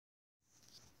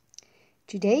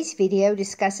Today's video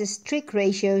discusses trig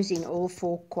ratios in all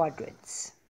four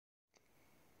quadrants.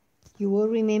 You will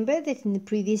remember that in the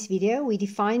previous video we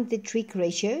defined the trig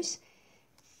ratios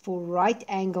for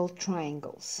right-angled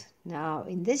triangles. Now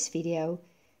in this video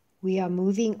we are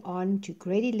moving on to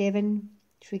grade 11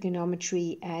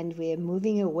 trigonometry, and we are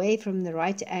moving away from the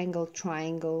right-angled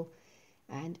triangle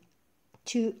and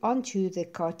onto the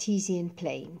Cartesian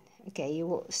plane. Okay, you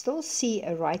will still see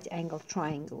a right-angled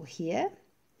triangle here,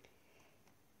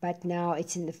 but now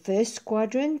it's in the first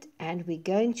quadrant, and we're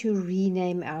going to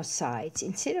rename our sides.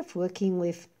 Instead of working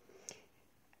with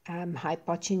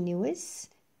hypotenuse,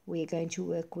 we're going to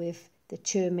work with the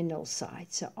terminal side.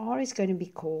 So R is going to be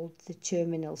called the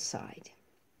terminal side.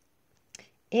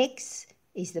 X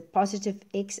is the positive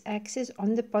x-axis,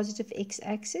 on the positive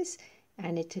x-axis,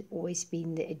 and it had always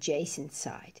been the adjacent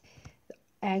side. The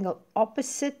angle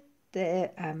opposite the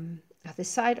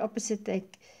side opposite the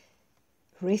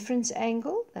reference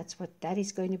angle, that's what that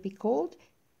is going to be called,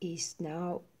 is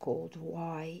now called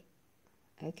y.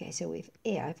 Okay, so we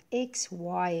have x,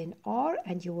 y, and r,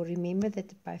 and you will remember that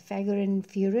the Pythagorean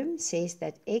theorem says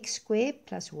that x squared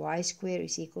plus y squared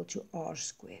is equal to r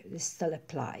squared. This still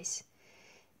applies.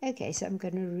 Okay, so I'm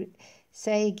going to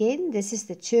say again, this is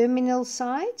the terminal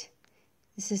side,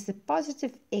 this is the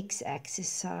positive x-axis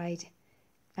side,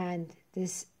 and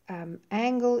this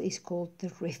angle is called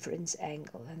the reference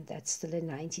angle, and that's still a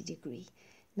 90 degree.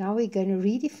 Now we're going to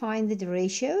redefine the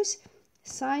ratios.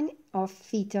 Sine of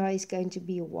theta is going to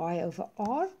be y over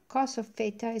r, cos of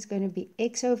theta is going to be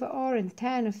x over r, and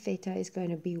tan of theta is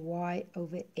going to be y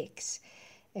over x.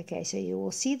 Okay, so you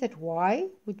will see that y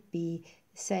would be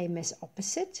the same as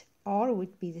opposite, r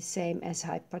would be the same as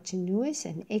hypotenuse,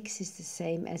 and x is the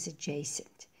same as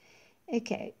adjacent.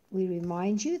 Okay, we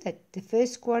remind you that the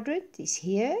first quadrant is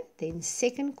here, then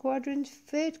second quadrant,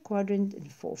 third quadrant, and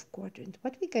fourth quadrant.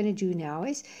 What we're going to do now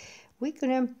is we're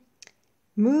going to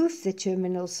move the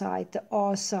terminal side, the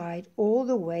R side, all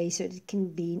the way so that it can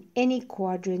be in any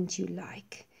quadrant you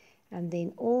like. And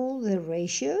then all the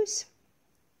ratios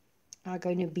are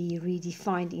going to be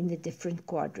redefined in the different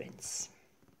quadrants.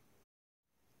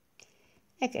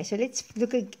 Okay, so let's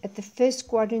look at the first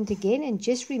quadrant again and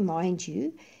just remind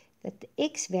you that the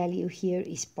x value here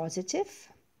is positive,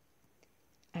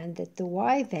 and that the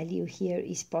y value here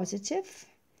is positive,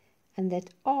 and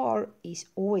that r is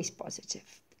always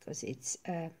positive because it's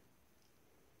a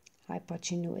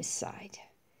hypotenuse side.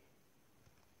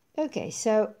 Okay,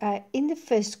 so in the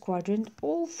first quadrant,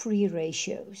 all three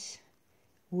ratios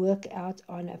work out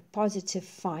on a positive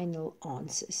final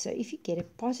answer. So if you get a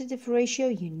positive ratio,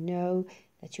 you know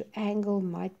that your angle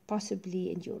might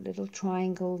possibly, and your little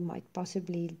triangle might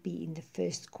possibly be in the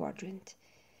first quadrant.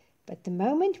 But the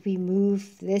moment we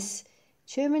move this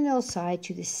terminal side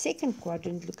to the second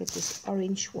quadrant, look at this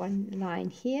orange line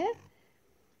here,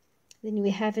 then we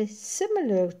have a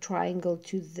similar triangle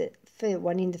to the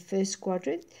one in the first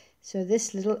quadrant. So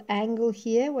this little angle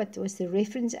here, what was the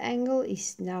reference angle,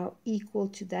 is now equal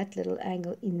to that little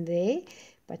angle in there.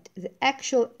 But the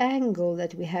actual angle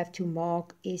that we have to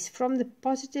mark is from the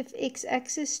positive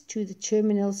x-axis to the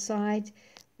terminal side,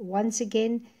 once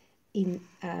again in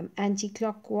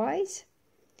anti-clockwise.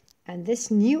 And this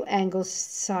new angle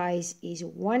size is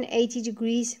 180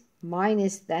 degrees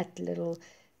minus that little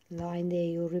line there.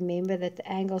 You'll remember that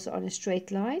the angles on a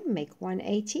straight line make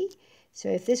 180. So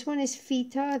if this one is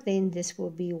theta, then this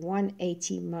will be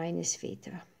 180 minus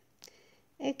theta.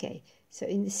 Okay, so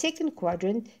in the second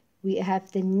quadrant, we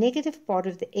have the negative part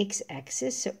of the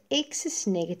x-axis. So x is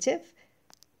negative,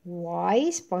 y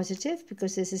is positive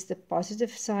because this is the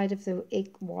positive side of the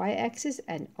y-axis,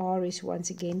 and r is once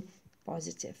again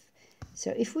positive.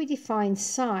 So if we define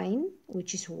sine,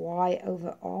 which is y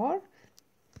over r,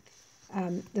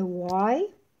 the y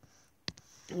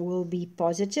will be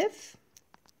positive,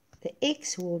 the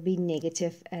x will be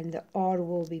negative, and the r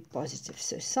will be positive.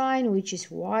 So sine, which is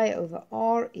y over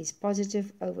r, is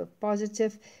positive over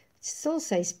positive. It still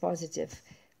says positive.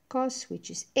 Cos, which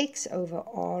is x over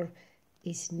r,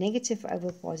 is negative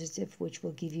over positive, which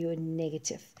will give you a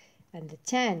negative. And the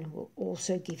tan will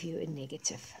also give you a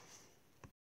negative.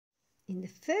 In the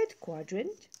third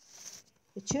quadrant,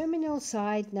 the terminal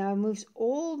side now moves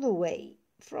all the way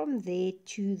from there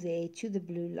to the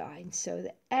blue line. So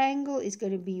the angle is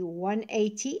going to be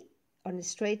 180 on a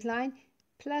straight line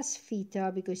plus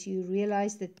theta, because you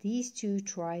realize that these two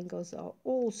triangles are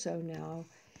also now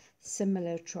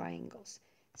similar triangles.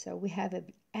 So we have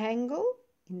an angle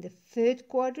in the third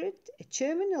quadrant, a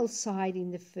terminal side in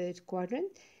the third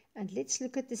quadrant, and let's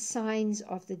look at the signs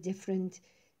of the different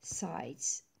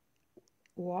sides.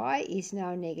 Y is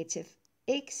now negative,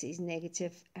 x is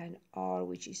negative, and r,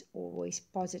 which is always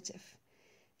positive.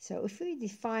 So if we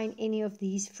define any of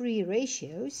these free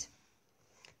ratios,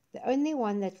 the only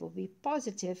one that will be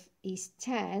positive is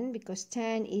tan, because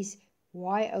tan is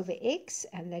y over x,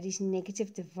 and that is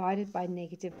negative divided by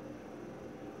negative,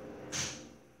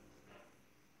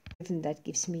 and that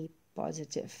gives me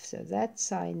positive. So that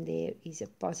sign there is a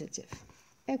positive.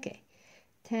 Okay,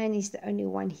 tan is the only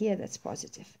one here that's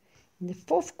positive. In the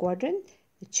fourth quadrant,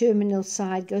 the terminal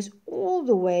side goes all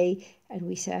the way, and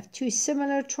we have two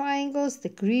similar triangles. The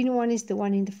green one is the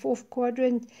one in the fourth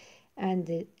quadrant, and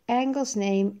the angle's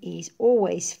name is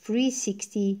always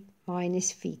 360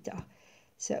 minus theta.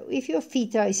 So if your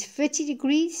theta is 30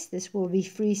 degrees, this will be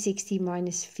 360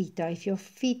 minus theta. If your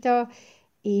theta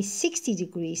is 60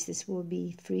 degrees, this will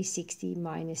be 360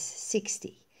 minus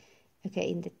 60. Okay,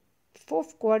 in the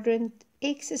fourth quadrant,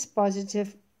 x is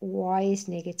positive, y is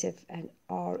negative, and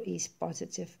r is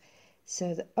positive.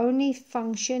 So the only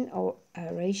function or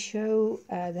ratio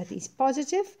that is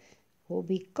positive will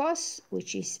be cos,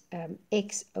 which is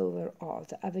x over r.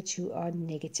 The other two are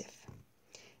negative.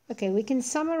 Okay, we can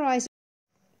summarize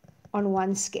on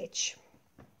one sketch.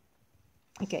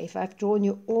 Okay, if I've drawn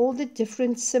you all the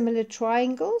different similar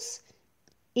triangles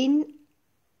in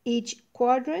each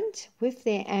quadrant with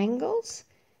their angles,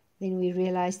 then we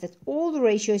realize that all the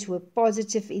ratios were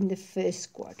positive in the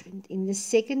first quadrant. In the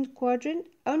second quadrant,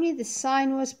 only the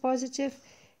sine was positive.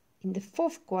 In the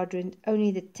fourth quadrant,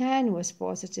 only the tan was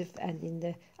positive, and in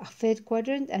the third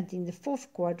quadrant, and in the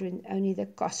fourth quadrant, only the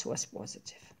cos was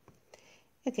positive.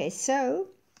 Okay, so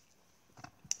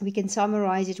we can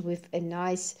summarize it with a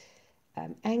nice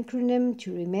acronym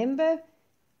to remember: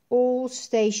 all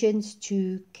stations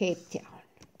to Cape Town.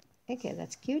 Okay,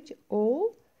 that's cute.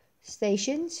 All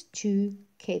stations to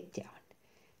Cape Town.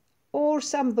 Or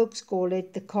some books call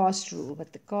it the cast rule,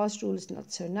 but the cast rule is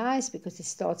not so nice because it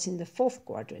starts in the fourth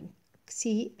quadrant.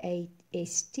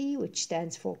 C-A-S-T, which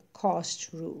stands for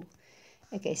cast rule.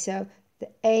 Okay, so the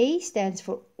A stands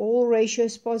for all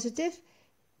ratios positive.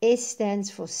 S stands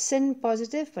for sin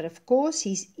positive, but of course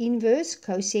his inverse,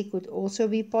 cosec, would also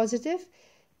be positive.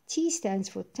 T stands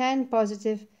for tan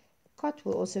positive. Cot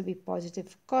will also be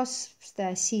positive. Cos,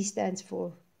 C stands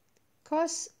for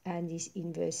cos, and his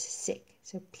inverse sec.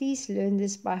 So please learn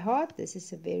this by heart. This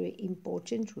is a very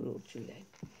important rule to learn.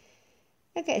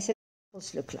 Okay, so what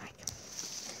does it look like?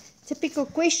 Typical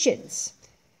questions.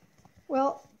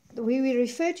 Well, we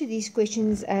refer to these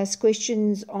questions as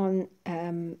questions on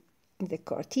the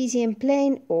Cartesian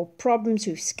plane, or problems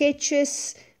with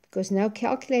sketches, because no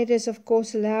calculator is of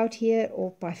course allowed here,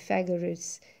 or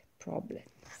Pythagoras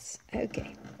problems.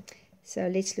 Okay, so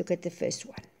let's look at the first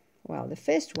one. Well, the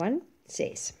first one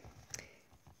says,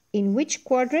 in which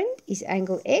quadrant is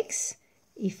angle x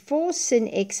if 4 sin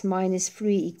x minus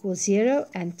 3 equals 0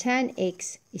 and tan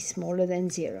x is smaller than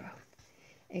 0?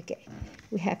 Okay,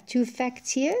 we have two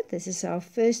facts here. This is our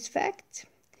first fact,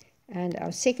 and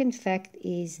our second fact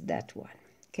is that one.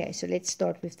 Okay, so let's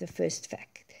start with the first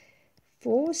fact.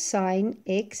 4 sine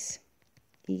x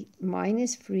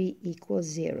minus 3 equals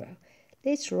 0.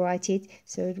 Let's write it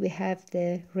so that we have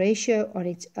the ratio on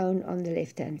its own on the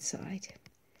left-hand side.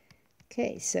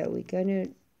 Okay, so we're going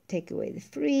to take away the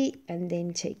 3 and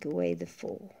then take away the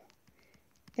 4.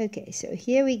 Okay, so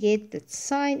here we get that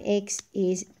sine x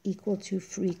is equal to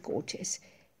 3/4.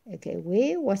 Okay,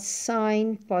 where was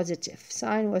sine positive?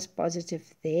 Sine was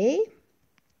positive there,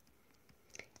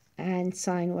 and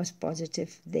sine was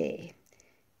positive there.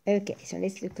 Okay, so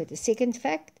let's look at the second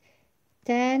fact.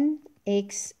 Tan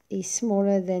x is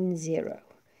smaller than 0.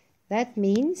 That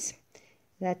means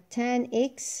that tan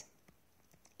x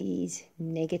is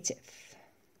negative.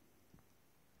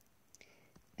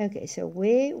 Okay, so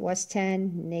where was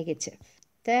tan negative?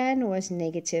 Tan was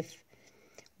negative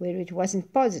where it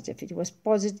wasn't positive. It was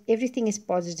positive. Everything is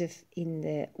positive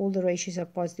in all the ratios are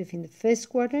positive in the first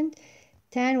quadrant.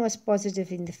 Tan was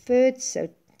positive in the third, so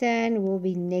tan will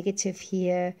be negative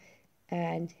here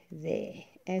and there.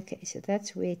 Okay, so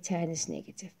that's where tan is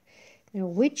negative. Now,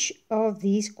 which of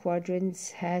these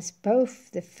quadrants has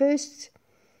both the first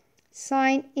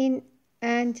sine in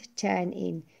and tan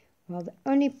in? Well, the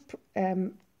only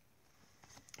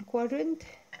quadrant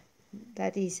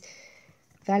that is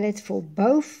valid for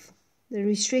both the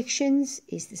restrictions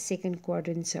is the second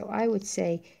quadrant. So I would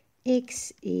say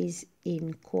x is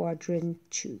in quadrant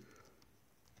 2.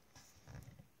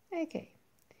 Okay,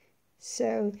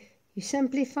 so you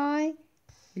simplify,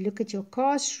 you look at your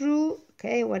cast rule.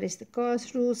 Okay, what does the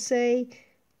cast rule say?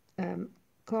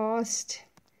 Cast,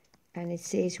 and it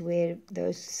says where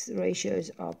those ratios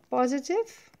are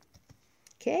positive.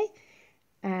 Okay,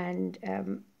 and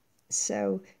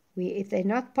so If they're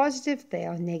not positive, they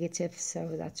are negative,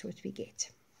 so that's what we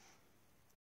get.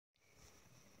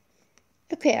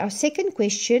 Okay, our second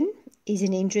question is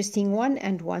an interesting one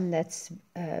and one that's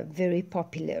very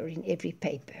popular in every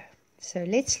paper. So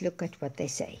let's look at what they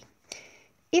say.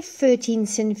 If 13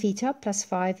 sin theta plus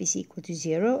 5 is equal to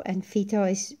 0 and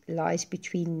theta lies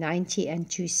between 90 and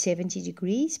 270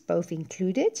 degrees, both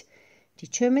included,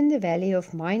 determine the value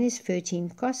of minus 13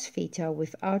 cos theta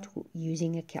without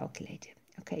using a calculator.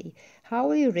 Okay, how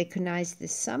will you recognize the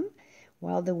sum?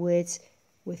 Well, the words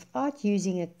without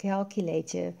using a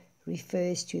calculator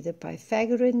refers to the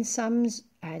Pythagorean sums,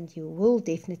 and you will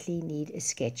definitely need a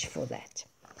sketch for that.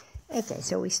 Okay,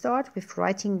 so we start with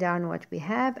writing down what we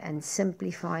have and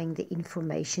simplifying the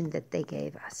information that they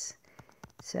gave us.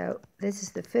 So this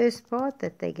is the first part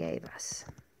that they gave us.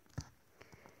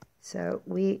 So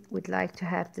we would like to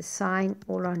have the sign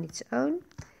all on its own.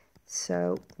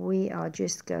 So we are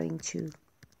just going to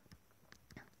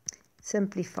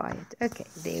simplify it. Okay,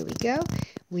 there we go.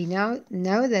 We now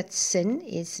know that sin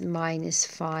is minus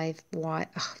 5y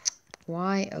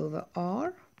y over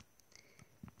r.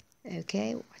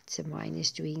 Okay, what's a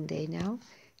minus doing there now?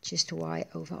 Just y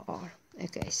over r.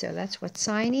 Okay, so that's what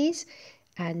sine is.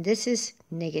 And this is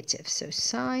negative. So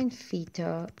sine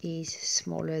theta is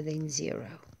smaller than 0.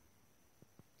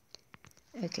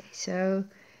 Okay, so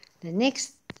the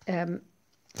next thing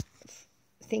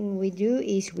we do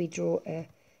is we draw a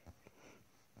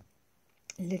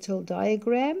little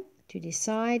diagram to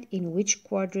decide in which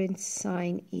quadrant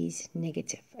sine is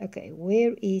negative. Okay,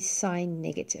 where is sine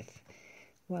negative?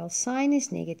 Well, sine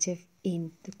is negative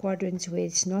in the quadrants where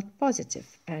it's not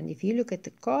positive. And if you look at the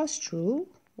cast rule,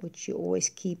 which you always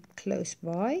keep close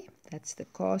by, that's the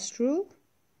cast rule.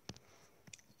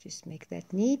 Just make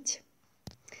that neat.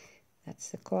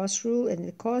 That's the cast rule. And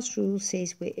the cast rule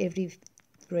says where every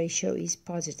ratio is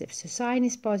positive. So sine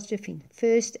is positive in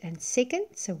first and second.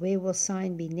 So where will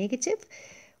sine be negative?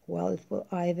 Well, it will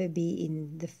either be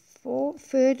in the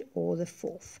third or the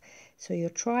fourth. So your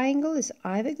triangle is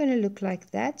either going to look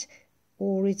like that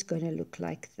or it's going to look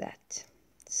like that.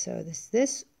 So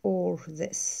this or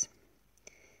this.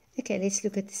 Okay, let's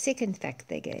look at the second fact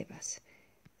they gave us.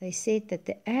 They said that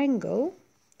the angle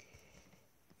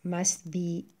must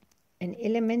be an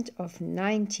element of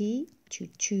 90 to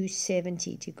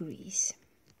 270 degrees.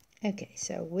 Okay,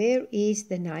 so where is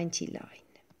the 90 line?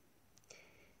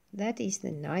 That is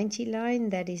the 90 line,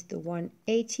 that is the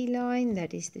 180 line,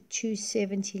 that is the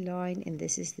 270 line, and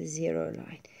this is the 0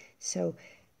 line. So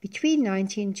between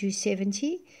 90 and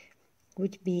 270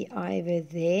 would be either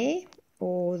there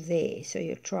or there. So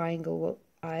your triangle will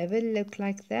either look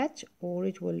like that or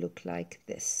it will look like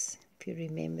this, if you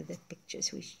remember the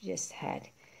pictures we just had.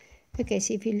 Okay,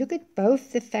 so if you look at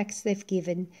both the facts they've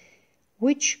given,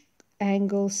 which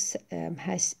angles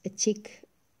has a tick,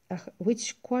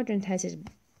 which quadrant has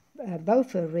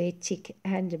both a red tick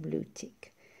and a blue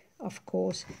tick? Of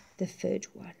course, the third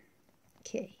one.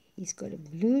 Okay, he's got a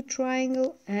blue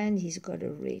triangle and he's got a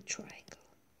red triangle.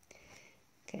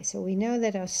 Okay, so we know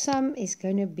that our sum is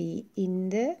going to be in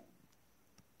the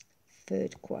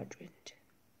third quadrant.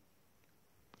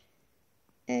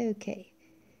 Okay,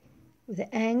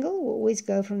 the angle will always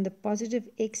go from the positive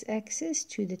x-axis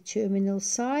to the terminal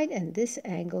side, and this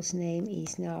angle's name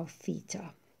is now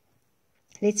theta.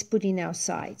 Let's put in our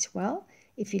sides. Well,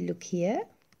 if you look here,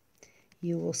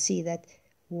 you will see that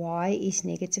y is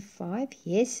negative 5.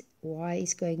 Yes, y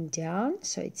is going down,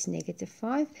 so it's negative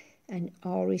 5, and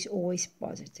r is always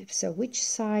positive. So which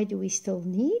side do we still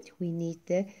need? We need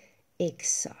the x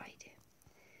side.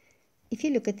 If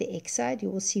you look at the x side, you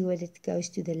will see where it goes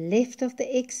to the left of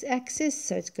the x-axis,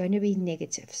 so it's going to be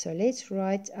negative. So let's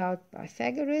write out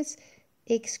Pythagoras.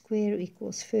 X squared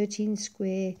equals 13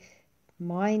 squared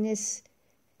minus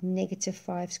negative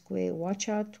 5 square. Watch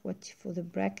out for the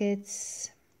brackets.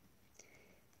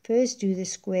 First do the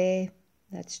square.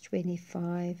 That's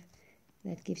 25.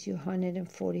 That gives you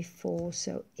 144.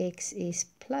 So x is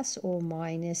plus or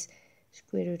minus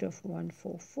square root of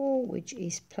 144, which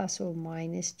is plus or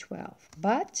minus 12.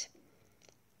 But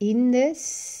in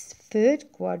this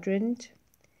third quadrant,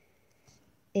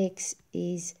 x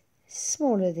is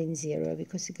smaller than 0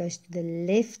 because it goes to the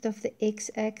left of the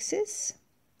x-axis.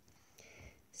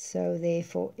 So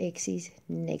therefore x is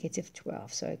negative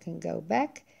 12. So I can go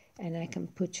back and I can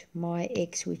put my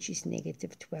x, which is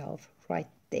negative 12, right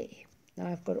there. Now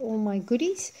I've got all my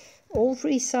goodies, all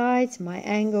three sides, my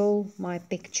angle, my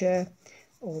picture,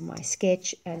 or my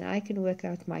sketch, and I can work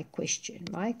out my question.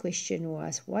 My question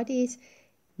was, what is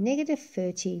negative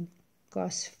 13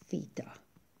 cos theta?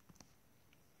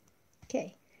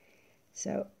 Okay,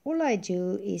 So all I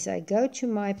do is I go to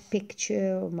my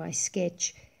picture or my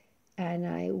sketch and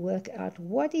I work out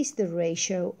what is the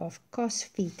ratio of cos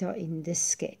theta in this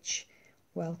sketch.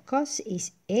 Well, cos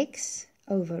is x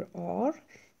over r,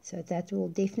 so that will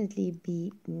definitely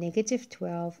be negative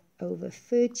 12 over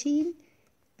 13.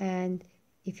 And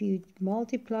if you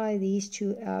multiply these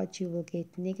two out, you will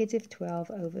get negative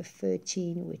 12 over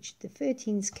 13, which the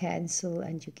 13s cancel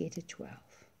and you get a 12.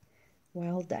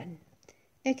 Well done.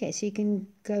 Okay, so you can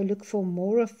go look for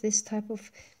more of these type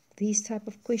of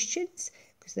questions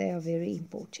because they are very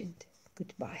important.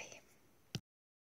 Goodbye.